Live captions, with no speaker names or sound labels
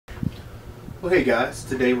Well, hey guys,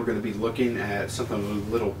 today we're going to be looking at something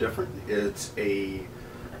a little different. It's a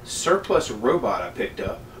surplus robot I picked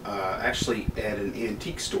up actually at an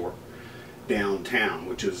antique store downtown,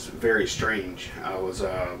 which is very strange. I was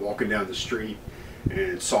walking down the street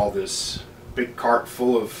and saw this big cart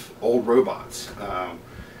full of old robots.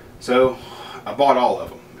 So I bought all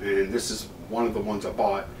of them, and this is one of the ones I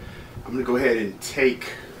bought. I'm going to go ahead and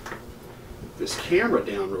take this camera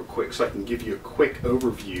down real quick so I can give you a quick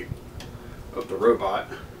overview of the robot.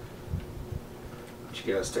 Let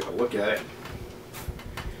you guys take a look at it.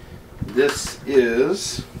 This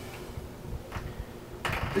is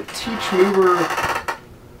the Teachmover,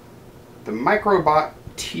 the Microbot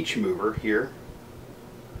Teachmover here.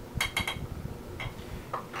 And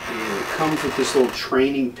it comes with this little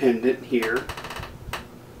training pendant here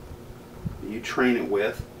that you train it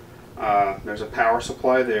with. There's a power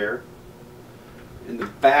supply there. In the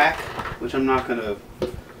back, which I'm not going to,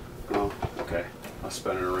 oh, okay, I'll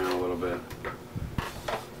spin it around a little bit.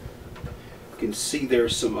 You can see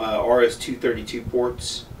there's some RS-232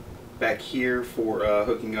 ports back here for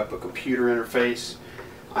hooking up a computer interface.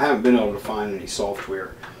 I haven't been able to find any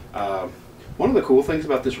software. One of the cool things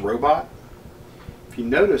about this robot, if you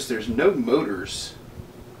notice, there's no motors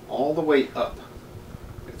all the way up.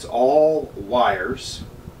 It's all wires.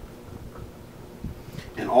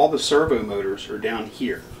 And all the servo motors are down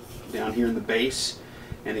here in the base,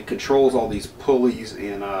 and it controls all these pulleys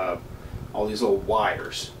and all these little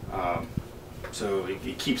wires. So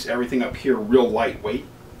it keeps everything up here real lightweight.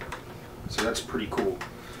 So that's pretty cool.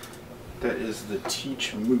 That is the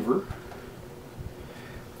Teachmover.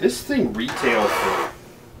 This thing retailed for a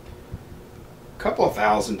couple of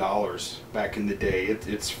 $1,000 back in the day.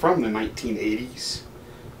 It's from the 1980s.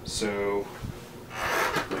 So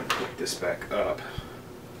let me pick this back up.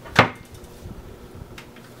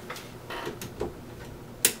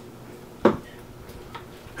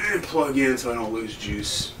 And plug in so I don't lose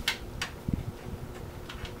juice.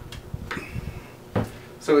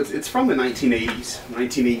 So it's from the 1980s,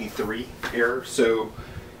 1983 era, so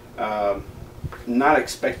not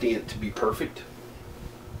expecting it to be perfect.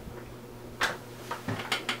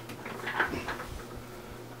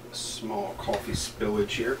 Small coffee spillage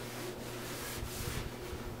here.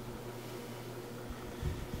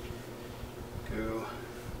 Go.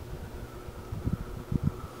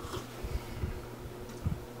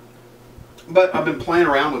 But I've been playing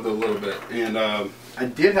around with it a little bit, and I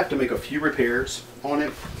did have to make a few repairs on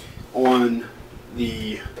it. On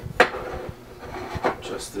the,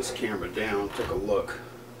 adjust this camera down, take a look.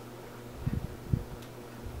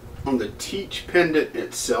 On the teach pendant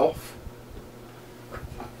itself,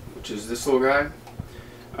 which is this little guy,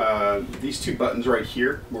 these two buttons right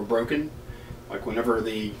here were broken. Like whenever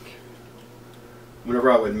I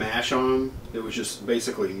would mash on them, it was just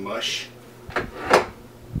basically mush.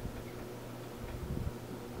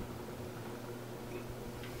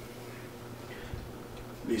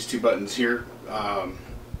 These two buttons here.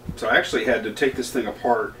 So I actually had to take this thing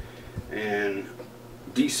apart and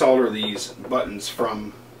desolder these buttons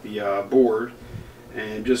from the board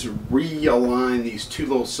and just realign these two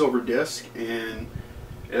little silver discs, and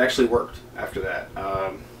it actually worked after that.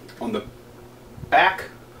 On the back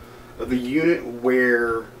of the unit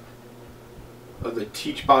where of the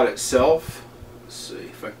TeachBot itself, let's see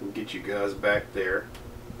if I can get you guys back there.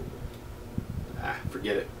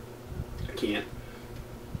 Forget it. I can't.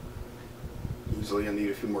 Usually I need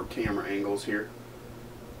a few more camera angles here.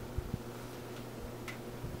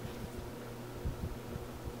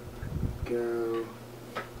 Go.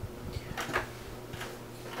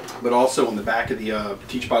 But also on the back of the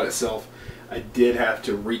TeachBot itself, I did have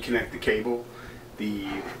to reconnect the cable. The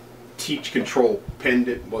Teach Control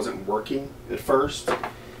pendant wasn't working at first.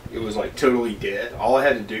 It was like totally dead. All I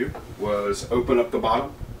had to do was open up the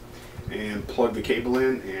bottom and plug the cable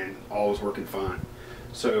in, and all was working fine.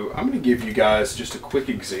 So I'm going to give you guys just a quick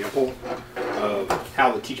example of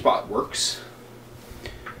how the TeachBot works.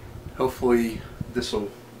 Hopefully this will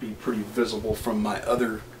be pretty visible from my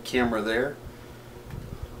other camera there.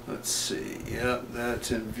 Let's see. Yep,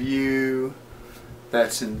 that's in view.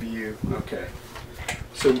 That's in view. Okay.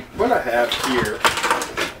 So what I have here,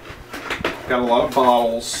 got a lot of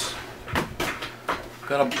bottles.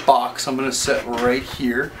 Got a box I'm going to set right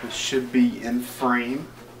here. It should be in frame.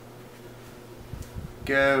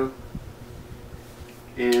 Go.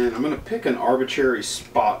 And I'm going to pick an arbitrary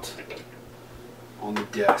spot on the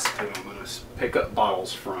desk that I'm going to pick up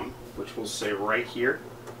bottles from, which will say right here.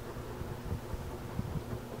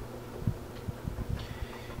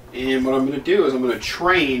 And what I'm going to do is I'm going to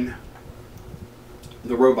train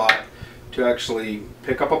the robot to actually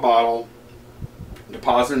pick up a bottle,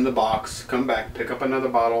 deposit in the box, come back, pick up another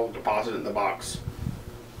bottle, deposit it in the box.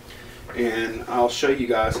 And I'll show you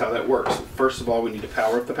guys how that works. First of all, we need to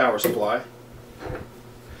power up the power supply.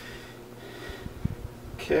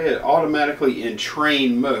 Okay, automatically in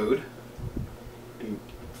train mode. And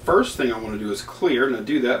first thing I want to do is clear, and I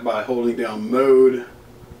do that by holding down mode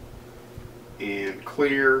and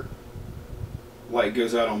clear. Light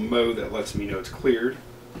goes out on mode, that lets me know it's cleared.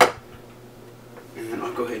 And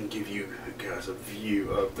I'll go ahead and give you guys a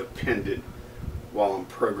view of the pendant while I'm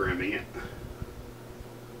programming it.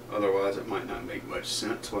 Otherwise it might not make much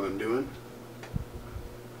sense what I'm doing.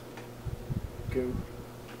 Go.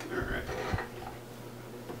 Alright.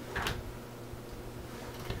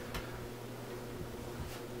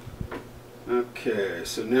 Okay,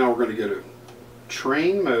 so now we're going to go to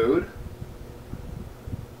train mode.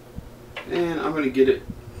 And I'm going to get it,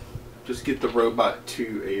 just get the robot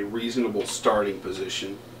to a reasonable starting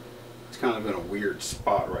position. It's kind of in a weird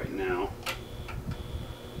spot right now.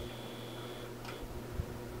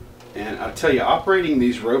 And I tell you, operating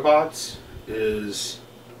these robots is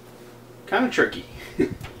kind of tricky.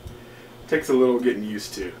 Takes a little getting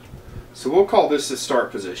used to. So we'll call this the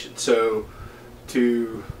start position. So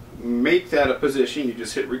to make that a position, you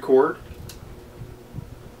just hit record.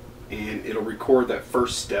 And it'll record that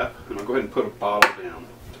first step. And I'll go ahead and put a bottle down.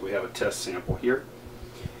 So we have a test sample here.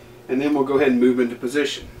 And then we'll go ahead and move into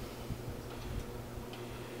position.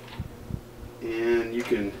 And you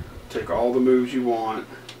can take all the moves you want.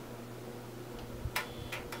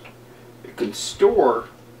 It can store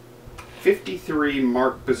 53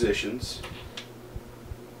 marked positions.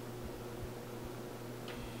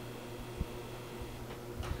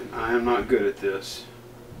 And I am not good at this.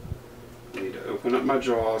 I need to open up my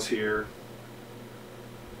jaws here.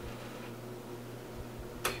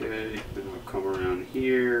 Okay, then I'll come around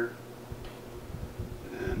here.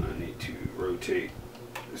 And I need to rotate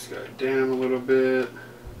this guy down a little bit.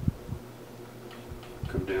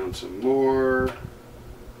 Come down some more.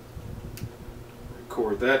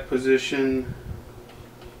 Record that position.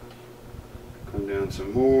 Come down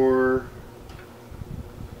some more.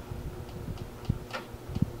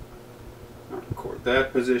 Record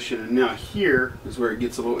that position. And now here is where it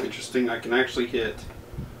gets a little interesting. I can actually hit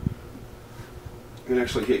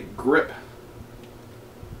grip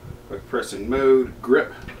by pressing mode,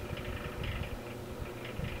 grip.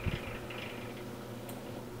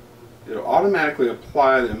 It'll automatically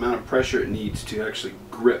apply the amount of pressure it needs to actually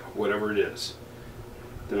grip whatever it is.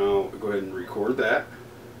 Then I'll go ahead and record that.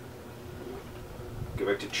 Go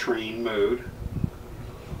back to train mode.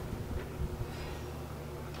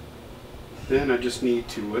 Then I just need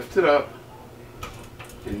to lift it up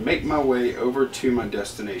and make my way over to my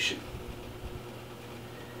destination.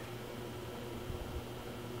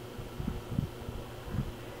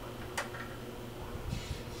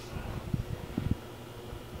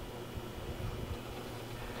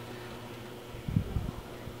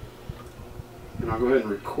 And I'll go ahead and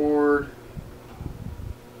record.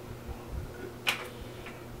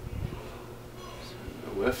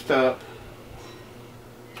 So lift up,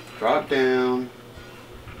 drop down,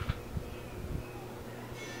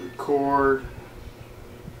 record.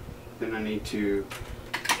 Then I need to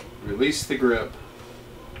release the grip,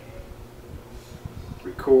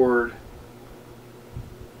 record.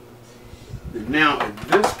 And now at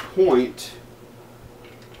this point,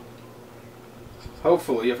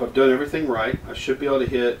 hopefully, if I've done everything right, I should be able to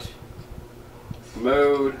hit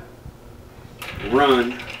mode,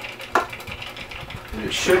 run, and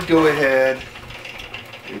it should go ahead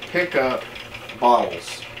and pick up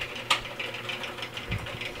bottles.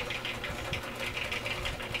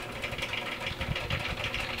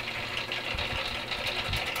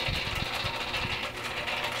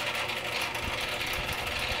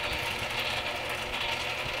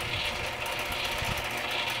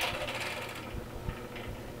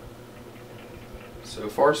 So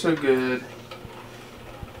far so good.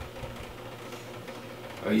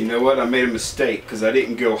 Oh, you know what? I made a mistake because I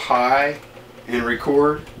didn't go high and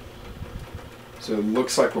record. So it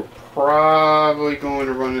looks like we're probably going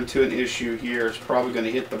to run into an issue here. It's probably going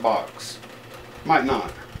to hit the box. Might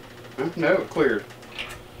not. No, it cleared.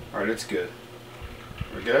 Alright, it's good.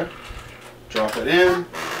 There we go. Drop it in.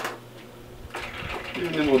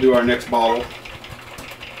 And then we'll do our next bottle.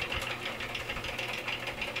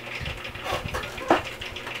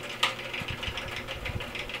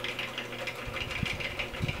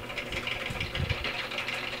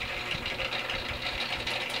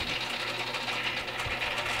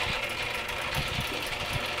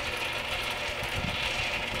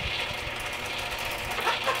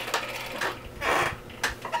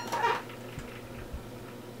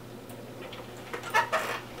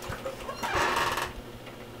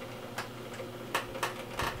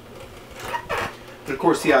 of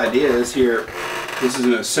course, the idea is here, this is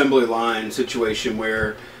an assembly line situation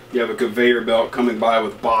where you have a conveyor belt coming by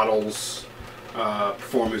with bottles,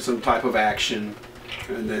 performing some type of action,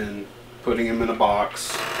 and then putting them in a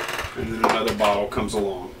box, and then another bottle comes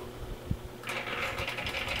along.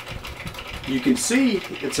 You can see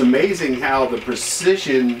it's amazing how the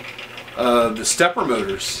precision of the stepper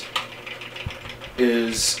motors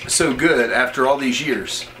is so good after all these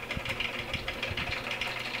years.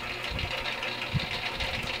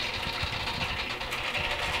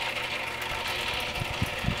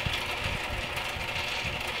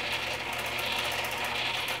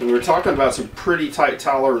 And we're talking about some pretty tight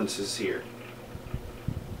tolerances here.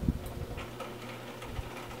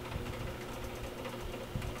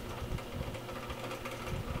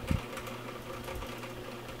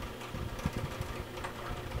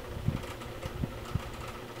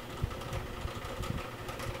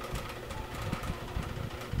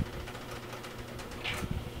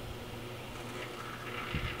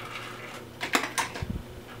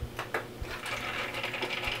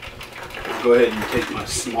 Go ahead and take my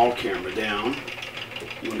small camera down.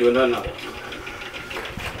 We'll do another one.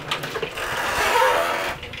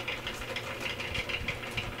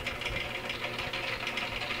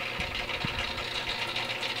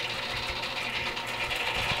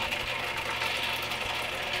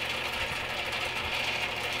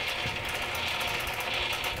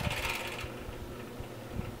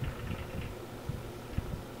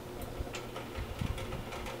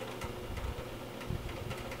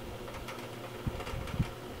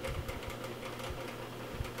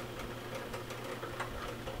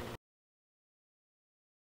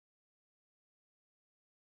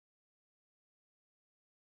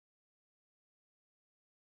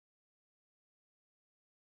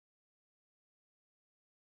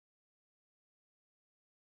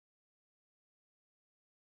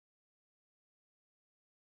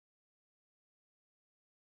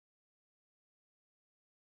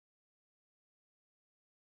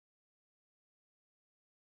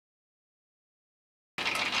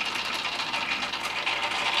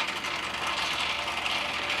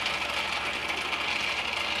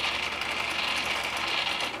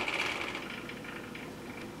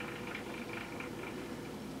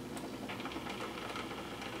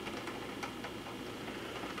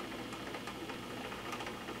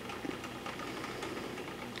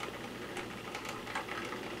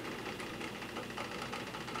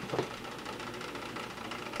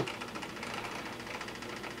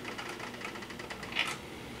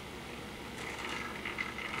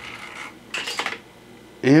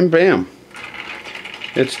 And bam,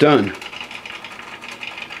 it's done.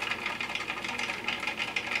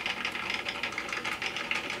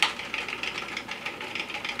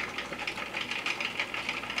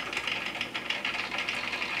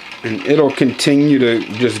 And it'll continue to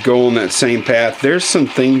just go on that same path. There's some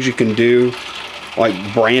things you can do,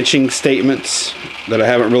 like branching statements, that I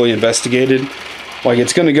haven't really investigated. Like,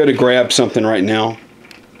 it's going to go to grab something right now,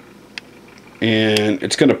 and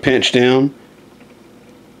it's going to pinch down,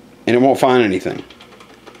 and it won't find anything.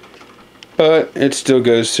 But it still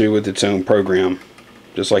goes through with its own program,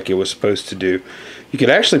 just like it was supposed to do. You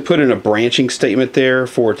could actually put in a branching statement there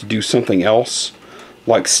for it to do something else,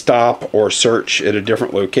 like stop or search at a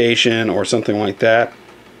different location or something like that.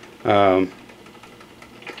 But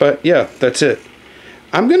yeah, that's it.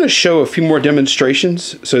 I'm going to show a few more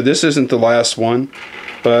demonstrations, so this isn't the last one,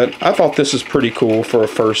 but I thought this was pretty cool for a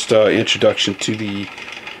first introduction to the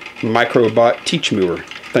Microbot Teachmover.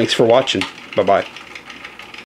 Thanks for watching. Bye-bye.